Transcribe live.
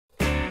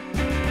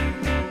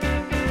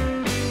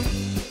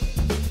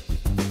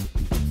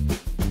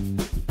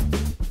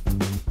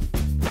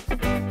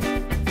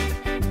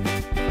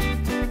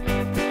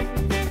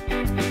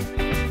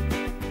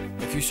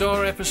you saw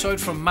our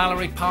episode from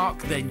Mallory Park,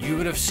 then you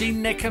would have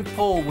seen Nick and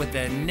Paul with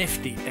their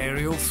nifty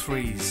Ariel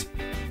 3s.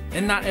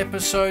 In that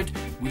episode,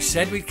 we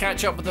said we'd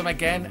catch up with them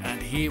again,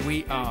 and here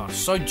we are.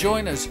 So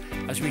join us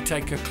as we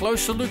take a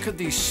closer look at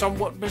these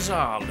somewhat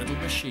bizarre little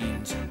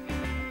machines.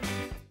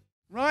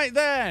 Right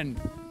then,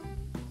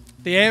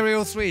 the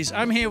Ariel 3s.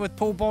 I'm here with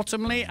Paul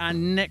Bottomley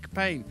and Nick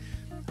Payne.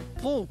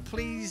 Paul,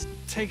 please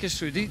take us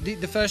through. The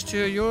first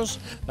two are yours?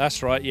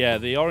 That's right, yeah.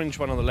 The orange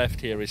one on the left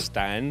here is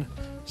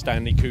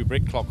Stanley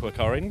Kubrick Clockwork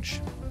Orange.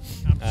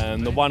 Absolutely.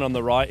 And the one on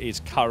the right is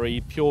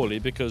Curry, purely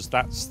because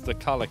that's the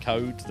colour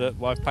code that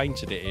I've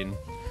painted it in,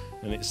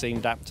 and it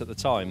seemed apt at the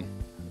time.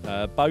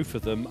 Both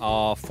of them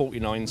are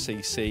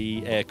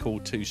 49cc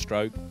air-cooled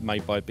two-stroke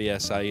made by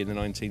BSA in the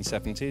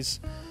 1970s.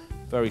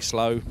 Very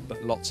slow,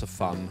 but lots of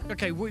fun.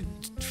 Okay,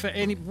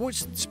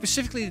 what's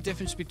specifically the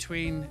difference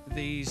between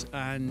these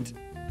and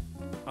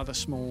other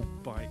small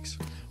bikes?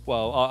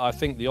 Well, I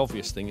think the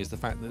obvious thing is the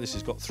fact that this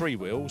has got 3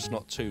 wheels,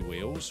 not 2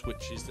 wheels,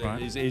 which is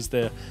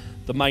the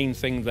main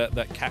thing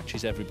that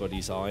catches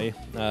everybody's eye.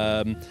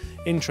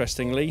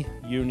 Interestingly,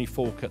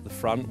 unifork at the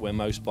front, where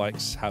most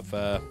bikes have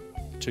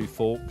 2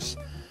 forks,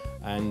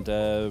 and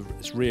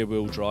it's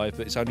rear-wheel drive,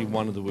 but it's only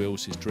one of the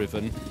wheels is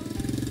driven.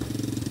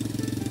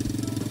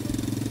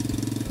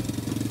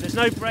 There's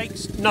no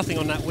brakes, nothing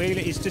on that wheel.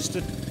 It is just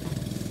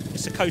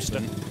it's a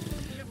coaster.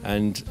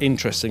 And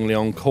interestingly,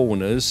 on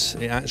corners,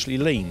 it actually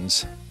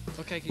leans.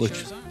 Okay, can you show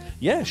us that?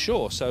 Yeah,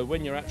 sure. So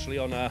when you're actually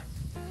on a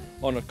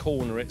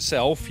corner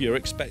itself, you're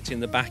expecting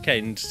the back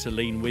end to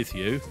lean with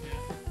you.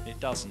 It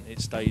doesn't. It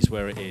stays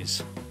where it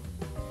is.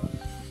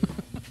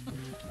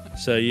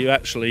 So you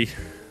actually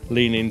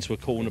lean into a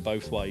corner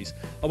both ways.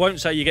 I won't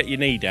say you get your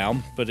knee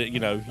down, but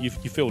you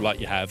feel like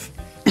you have.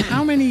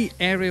 How many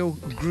aerial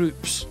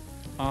groups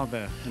are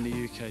there in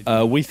the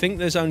UK? We think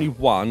there's only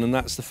one, and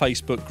that's the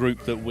Facebook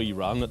group that we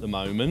run at the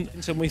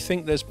moment. And we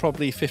think there's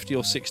probably 50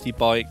 or 60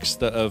 bikes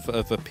that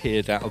have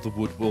appeared out of the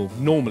wood, well,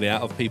 normally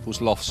out of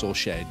people's lofts or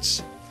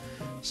sheds.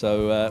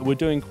 So we're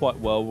doing quite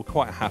well, we're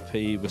quite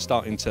happy, we're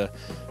starting to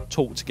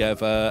talk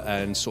together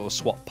and sort of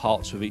swap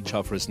parts with each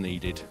other as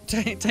needed.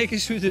 Take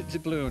us through the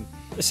blue one.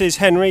 This is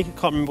Henry,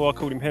 can't remember why I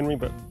called him Henry,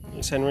 but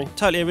it's Henry.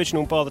 Totally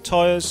original bar the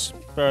tyres,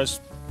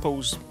 whereas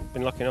Paul's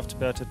been lucky enough to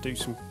be able to do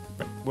some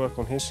work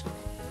on his.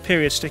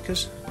 Period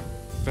stickers.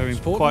 Very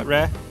important. Quite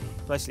rare.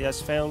 Basically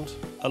has found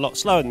a lot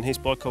slower than his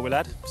bike, I will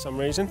add, for some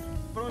reason.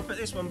 When I put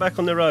this one back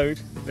on the road,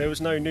 there was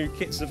no new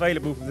kits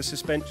available for the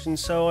suspension,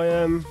 so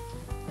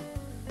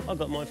I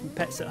got mine from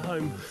Pets at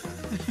Home.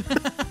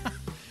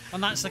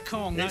 And that's the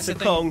Kong. It's a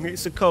Kong.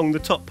 It's a Kong. The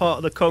top part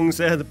of the Kong's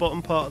there, the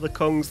bottom part of the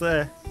Kong's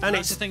there. And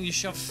that's the thing you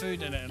shove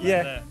food in it.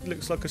 Yeah, it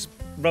looks like a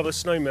rubber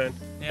snowman.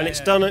 Yeah, and it's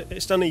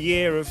done a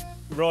year of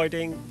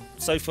riding.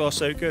 So far,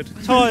 so good.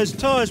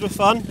 Tyres were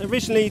fun.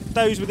 Originally,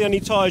 those were the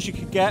only tyres you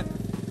could get.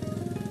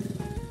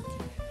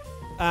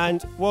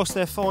 And whilst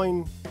they're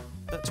fine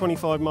at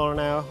 25 mile an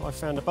hour, I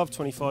found above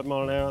 25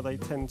 mile an hour, they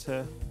tend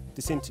to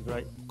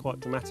disintegrate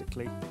quite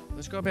dramatically.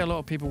 There's got to be a lot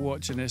of people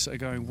watching this that are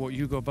going, what,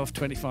 you go above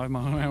 25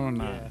 mile an hour on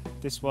that? Yeah,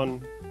 this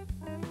one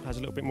has a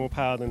little bit more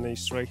power than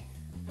these 3,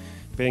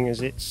 being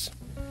as it's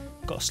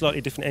got a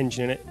slightly different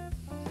engine in it,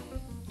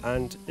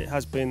 and it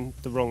has been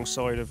the wrong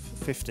side of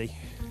 50.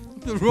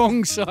 The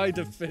wrong side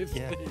of 50.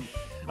 Yeah.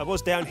 I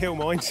was downhill,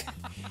 mind,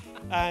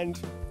 and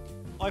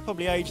I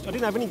probably aged. I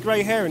didn't have any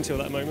grey hair until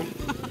that moment.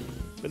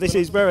 But this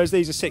is, whereas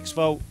these are 6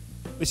 volt,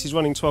 this is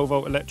running 12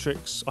 volt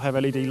electrics. I have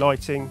LED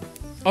lighting.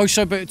 Oh,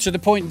 so but to the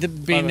point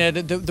that being there,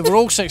 they were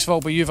all 6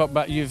 volt, but you've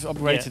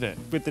upgraded it.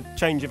 With the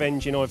change of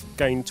engine, I've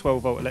gained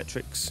 12 volt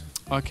electrics.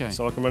 Okay.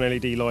 So I can run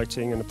LED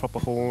lighting and a proper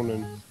horn,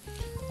 and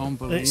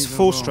unbelievable. it's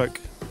 4-stroke.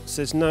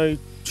 So there's no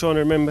trying to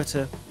remember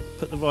to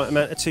put the right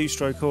amount of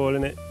 2-stroke oil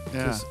in it.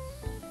 Yeah.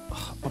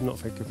 I'm not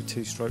very good with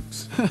 2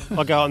 strokes.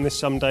 I go out on this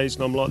some days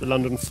and I'm like the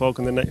London fog,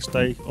 and the next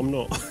day I'm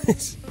not.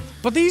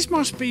 But these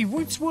must be.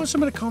 What are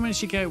some of the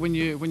comments you get when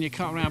you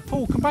cut around?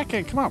 Paul, come back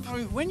here, come up.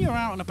 When you're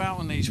out and about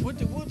on these, what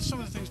are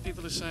some of the things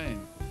people are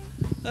saying?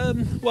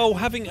 Well,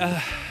 having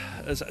a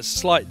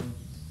slight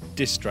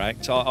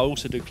distract, I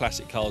also do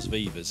classic cars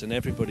Vivas, and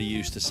everybody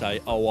used to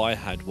say, oh, I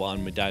had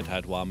one, my dad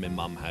had one, my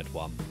mum had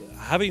one.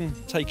 Having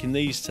taken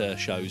these to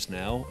shows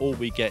now, all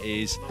we get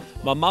is,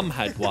 my mum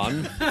had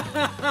one,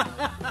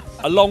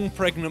 a long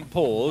pregnant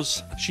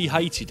pause, she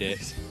hated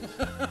it.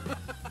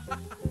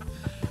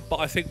 But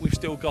I think we've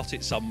still got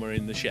it somewhere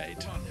in the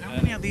shed. How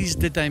many of these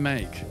did they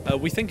make?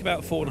 We think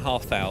about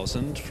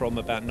 4,500 from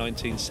about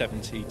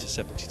 1970 to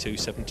 72,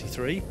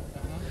 73.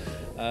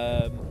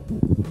 A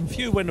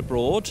few went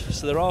abroad,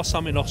 so there are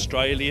some in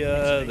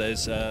Australia.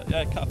 There's a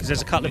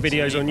couple of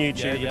videos on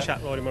YouTube, yeah. a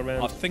chap riding them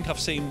around. I think I've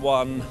seen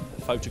one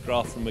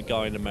photograph from a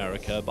guy in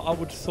America, but I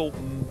would have thought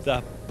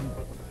the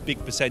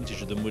big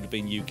percentage of them would have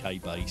been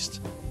UK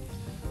based.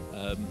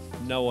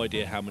 No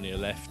idea how many are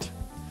left,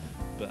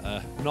 but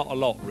not a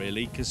lot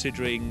really,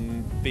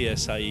 considering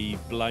BSA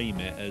blame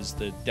it as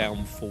the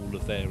downfall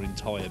of their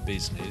entire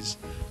business.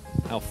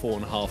 how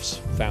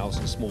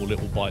 4,500 small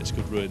little bites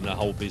could ruin the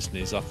whole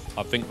business. I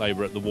think they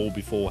were at the wall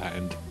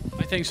beforehand.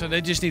 I think so.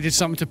 They just needed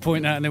something to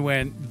point out, and they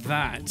went,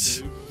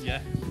 that.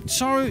 Yeah.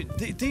 So,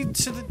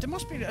 there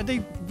must be. Are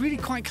they really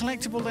quite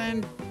collectible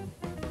then?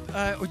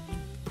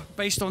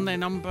 Based on their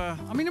number,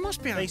 I mean, it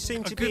must be. They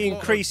seem to be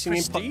increasing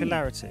in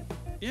popularity.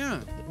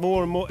 Yeah.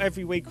 More and more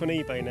every week on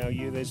eBay now.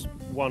 There's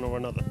one or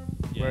another.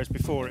 Yeah. Whereas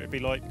before it'd be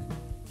like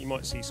you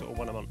might see sort of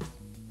one a month.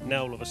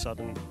 Now all of a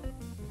sudden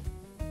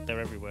they're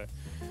everywhere.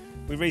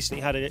 We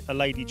recently had a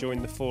lady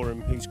join the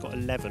forum who's got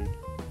 11.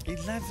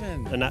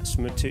 11. And that's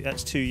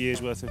that's 2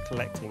 years worth of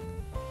collecting.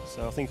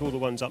 So I think all the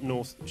ones up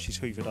north she's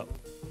hoovered up.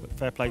 But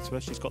fair play to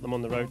her. She's got them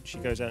on the road. She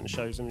goes out and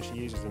shows them and she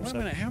uses them. Wait a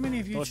minute. How many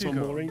have you two got?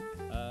 Maureen.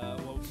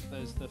 Well,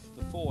 there's the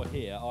 4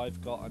 here.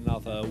 I've got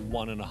another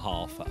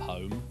 1.5 at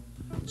home.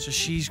 So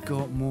she's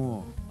got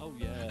more. Oh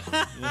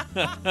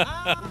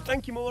yeah.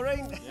 Thank you,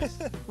 Maureen. Yes.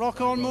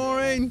 Rock on,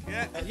 Maureen.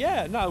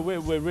 Yeah. No, we're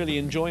really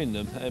enjoying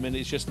them. I mean,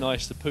 it's just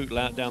nice to pootle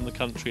out down the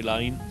country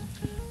lane.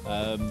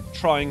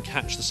 Try and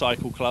catch the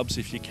cycle clubs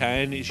if you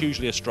can. It's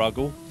usually a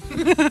struggle.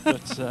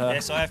 But,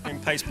 yes, I have been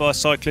paced by a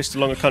cyclist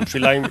along a country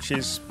lane, which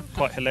is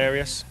quite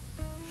hilarious.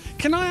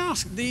 Can I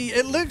ask?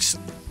 It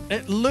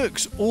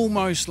looks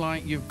almost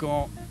like you've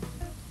got,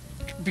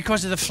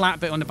 because of the flat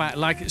bit on the back,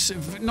 like it's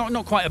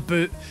not quite a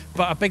boot,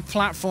 but a big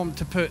platform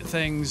to put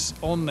things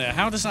on there.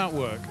 How does that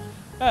work?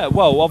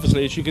 Well,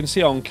 obviously, as you can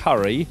see on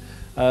Curry,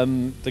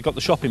 they've got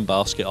the shopping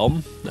basket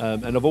on,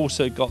 and I've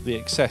also got the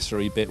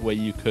accessory bit where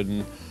you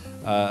can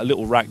a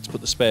little rack to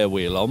put the spare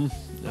wheel on.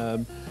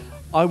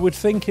 I would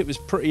think it was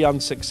pretty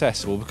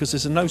unsuccessful because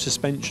there's no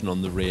suspension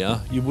on the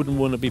rear. You wouldn't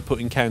want to be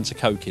putting cans of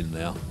Coke in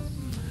there.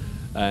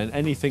 And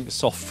anything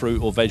soft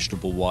fruit or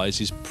vegetable wise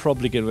is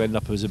probably going to end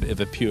up as a bit of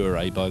a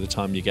puree by the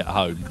time you get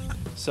home.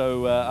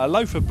 So a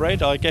loaf of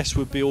bread, I guess,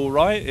 would be all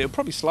right. It'll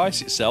probably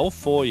slice itself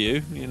for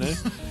you, you know.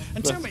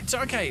 And tell me, so,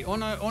 okay,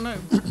 on a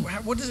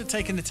what does it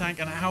take in the tank,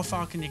 and how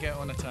far can you get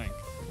on a tank?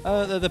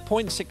 They're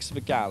 0.6 of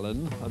a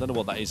gallon. I don't know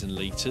what that is in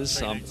litres.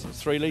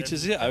 3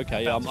 litres, is it?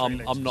 Okay,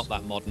 I'm not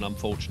that modern,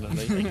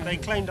 unfortunately. They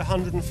claimed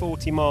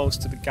 140 miles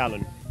to the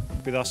gallon.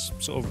 With us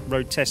sort of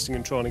road testing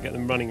and trying to get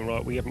them running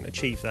right, we haven't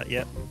achieved that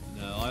yet.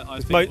 No, I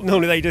think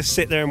normally they just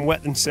sit there and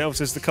wet themselves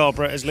as the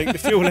carburetors leak the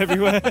fuel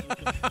everywhere.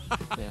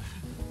 Yeah.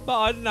 But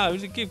I don't know,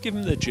 give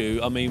them the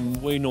due. I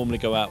mean, we normally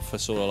go out for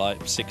sort of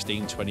like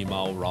 16, 20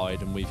 mile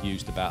ride, and we've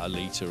used about 1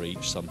 litre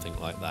each, something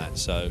like that.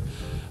 So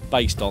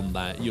based on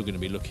that, you're going to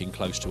be looking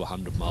close to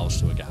 100 miles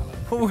to a gallon.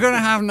 What we're going to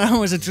have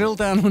now is a drill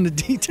down on the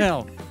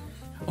detail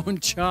on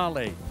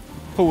Charlie.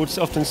 Paul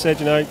often said,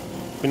 you know,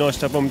 it'd be nice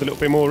to have one with a little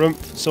bit more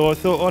oomph, so I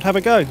thought I'd have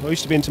a go. I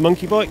used to be into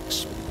monkey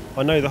bikes.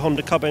 I know the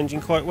Honda Cub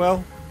engine quite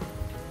well.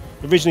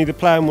 Originally the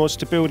plan was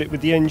to build it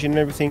with the engine and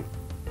everything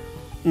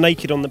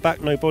naked on the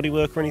back, no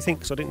bodywork or anything,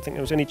 because I didn't think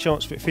there was any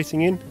chance of it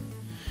fitting in.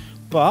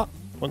 But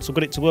once I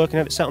got it to work and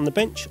had it sat on the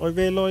bench, I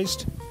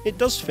realised it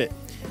does fit.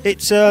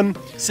 It's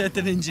said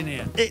an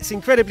engineer. It's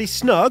incredibly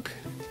snug,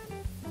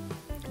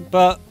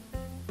 but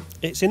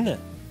it's in there.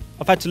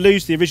 I've had to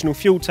lose the original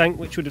fuel tank,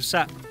 which would have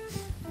sat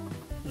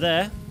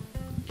there,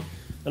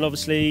 and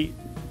obviously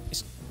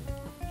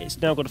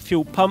it's now got a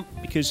fuel pump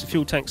because the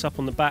fuel tank's up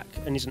on the back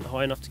and isn't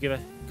high enough to give a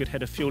good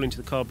head of fuel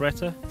into the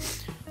carburettor.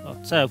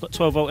 So I've got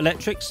 12 volt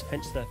electrics,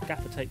 hence the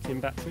gaffer tape in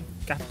battery.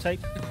 Gaffer tape.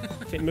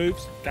 If it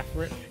moves,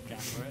 gaffer it.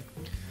 Gaffer it.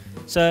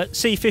 So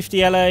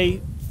C50 LA,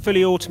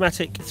 fully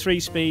automatic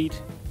 3-speed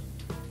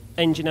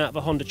engine out of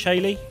a Honda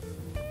Chailey.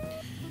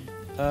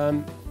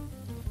 And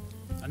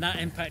that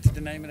impacted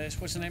the name of this.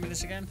 What's the name of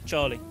this again?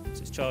 Charlie.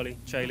 So it's Charlie,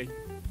 Chailey.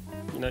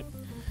 You know,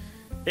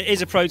 it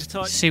is a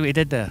prototype. See what he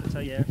did there. So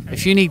yeah. Okay.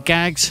 If you need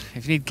gags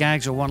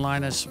or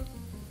one-liners,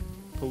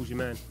 Paul's your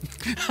man.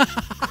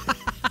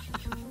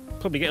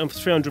 Probably getting on for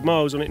 300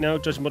 miles on it now,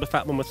 judging by the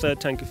fact I'm on my 3rd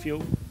tank of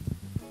fuel.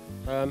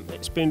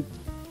 It's been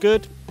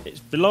good.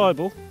 It's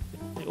reliable.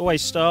 It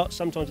always starts.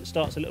 Sometimes it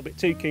starts a little bit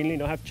too keenly,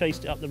 and I have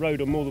chased it up the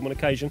road on more than one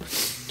occasion.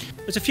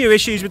 There's a few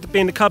issues with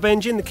being the Cub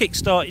engine. The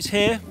kickstart is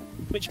here,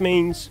 which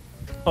means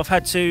I've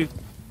had to.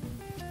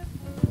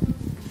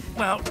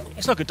 Well,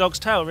 it's like a dog's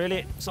tail, really.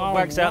 It sort of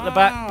wags out the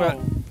back, but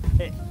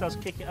it does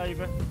kick it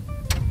over.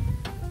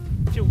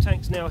 Fuel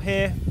tank's now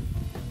here.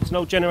 It's an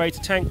old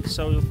generator tank,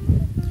 so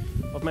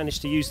I've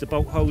managed to use the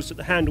bolt holes that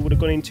the handle would have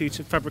gone into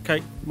to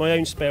fabricate my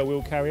own spare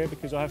wheel carrier,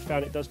 because I have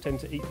found it does tend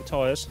to eat the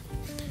tyres.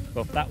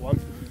 Well, that one,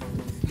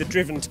 the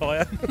driven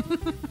tyre.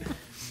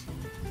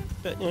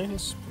 But you know,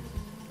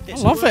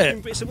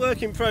 it's a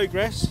work in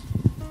progress,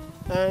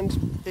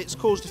 and it's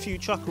caused a few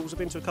chuckles. I've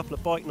been to a couple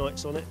of bike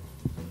nights on it.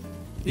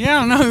 Yeah,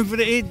 I know, but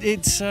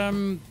it's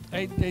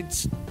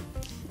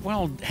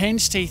well,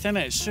 hen's teeth, isn't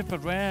it? It's super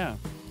rare.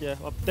 Yeah,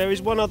 there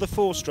is one other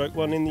 4-stroke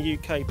one in the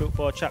UK built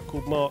by a chap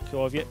called Mark,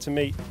 who I've yet to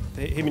meet.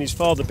 Him and his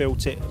father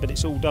built it, but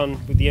it's all done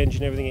with the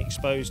engine, everything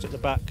exposed at the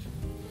back.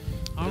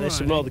 There's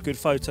some rather good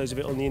photos of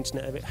it on the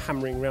internet, of it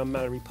hammering around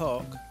Mallory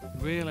Park.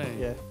 Really?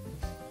 Yeah.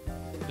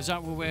 Is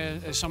that where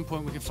at some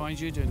point we can find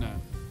you doing that?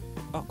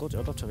 Oh God,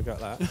 I'd love to have a go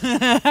at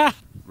that.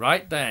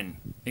 Right then,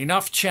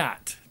 enough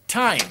chat.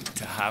 Time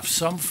to have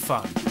some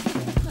fun.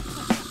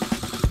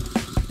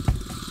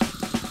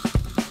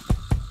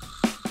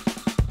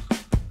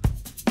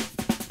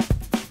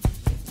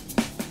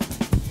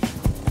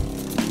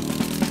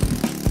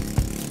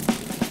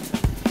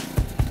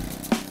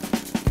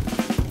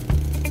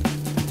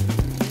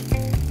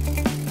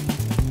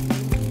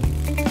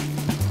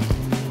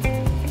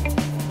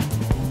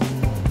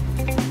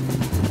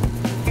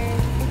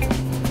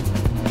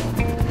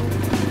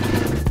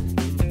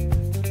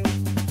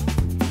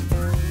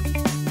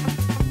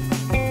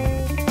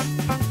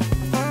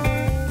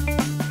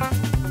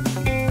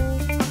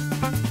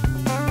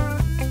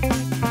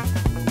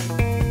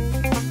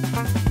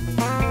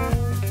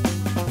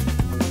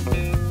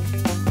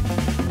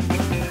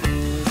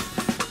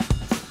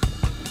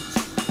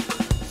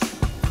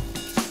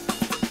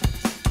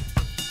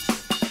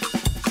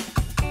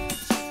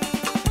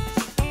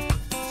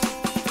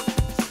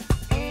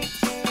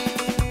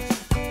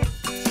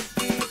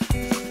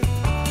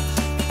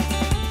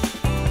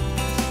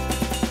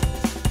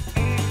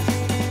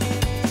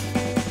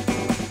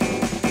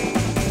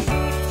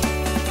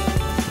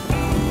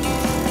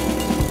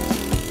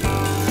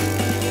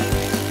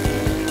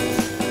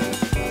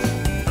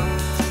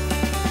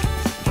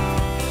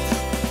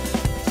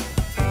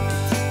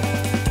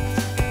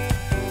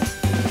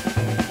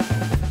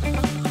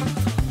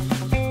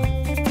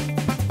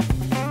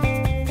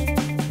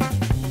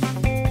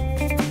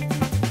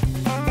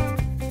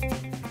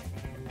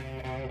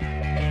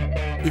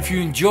 If you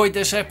enjoyed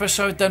this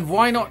episode, then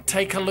why not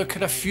take a look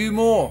at a few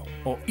more,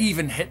 or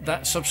even hit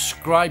that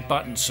subscribe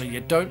button so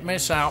you don't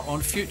miss out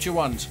on future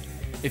ones.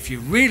 If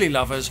you really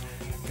love us,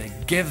 then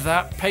give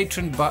that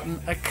Patreon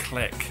button a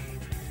click.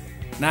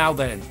 Now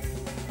then,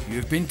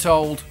 you've been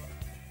told,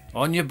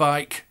 on your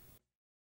bike,